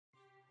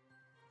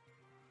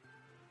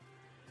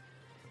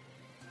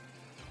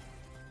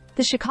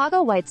The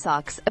Chicago White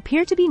Sox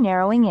appear to be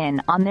narrowing in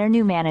on their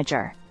new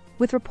manager,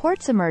 with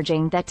reports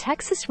emerging that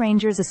Texas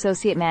Rangers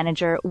associate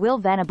manager Will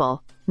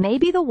Venable may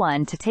be the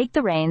one to take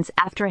the reins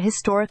after a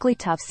historically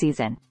tough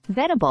season.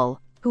 Venable,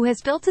 who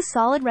has built a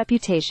solid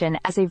reputation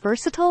as a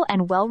versatile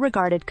and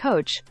well-regarded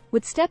coach,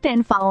 would step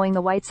in following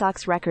the White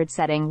Sox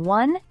record-setting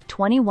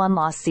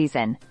 1-21-loss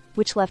season,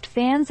 which left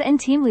fans and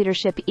team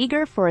leadership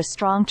eager for a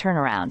strong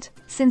turnaround.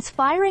 Since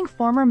firing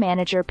former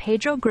manager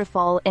Pedro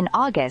Grifol in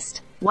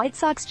August, White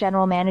Sox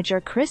general manager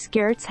Chris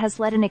Gertz has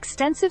led an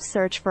extensive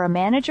search for a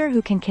manager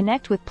who can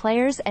connect with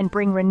players and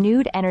bring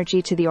renewed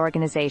energy to the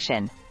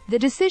organization. The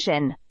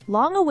decision,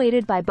 long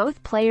awaited by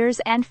both players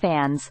and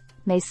fans,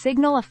 may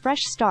signal a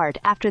fresh start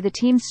after the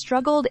team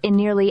struggled in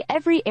nearly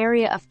every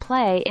area of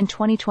play in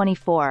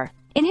 2024.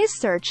 In his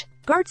search,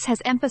 Gertz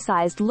has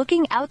emphasized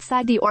looking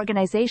outside the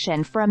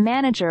organization for a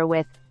manager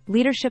with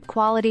leadership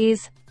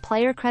qualities,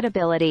 player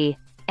credibility,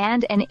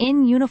 and an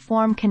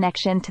in-uniform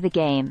connection to the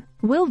game.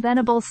 Will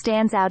Venable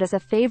stands out as a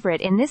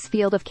favorite in this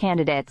field of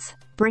candidates,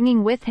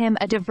 bringing with him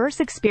a diverse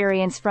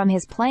experience from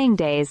his playing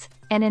days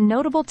and a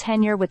notable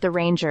tenure with the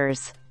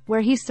Rangers,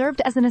 where he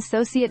served as an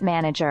associate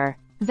manager.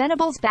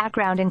 Venable's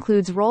background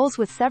includes roles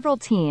with several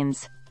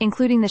teams,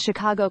 including the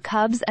Chicago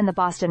Cubs and the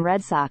Boston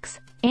Red Sox,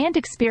 and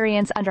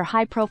experience under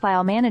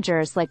high-profile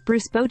managers like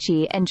Bruce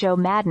Bochy and Joe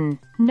Maddon.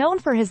 Known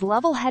for his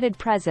level-headed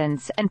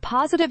presence and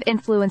positive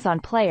influence on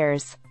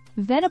players,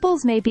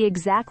 Venables may be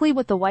exactly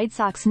what the White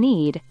Sox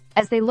need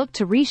as they look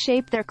to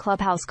reshape their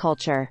clubhouse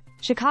culture.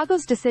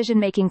 Chicago's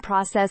decision-making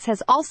process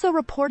has also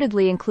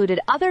reportedly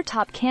included other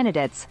top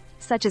candidates,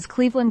 such as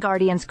Cleveland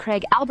Guardians'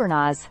 Craig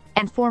Albornoz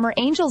and former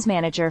Angels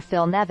manager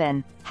Phil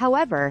Nevin.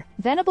 However,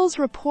 Venable's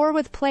rapport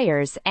with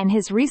players and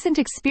his recent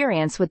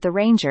experience with the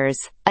Rangers,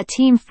 a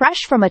team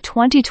fresh from a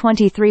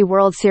 2023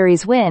 World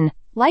Series win,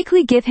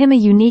 likely give him a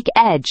unique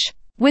edge.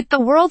 With the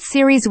World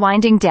Series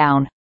winding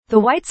down, the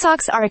White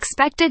Sox are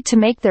expected to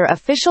make their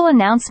official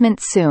announcement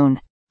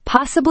soon,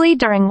 possibly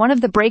during one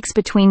of the breaks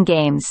between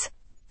games.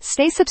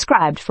 Stay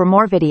subscribed for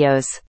more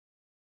videos.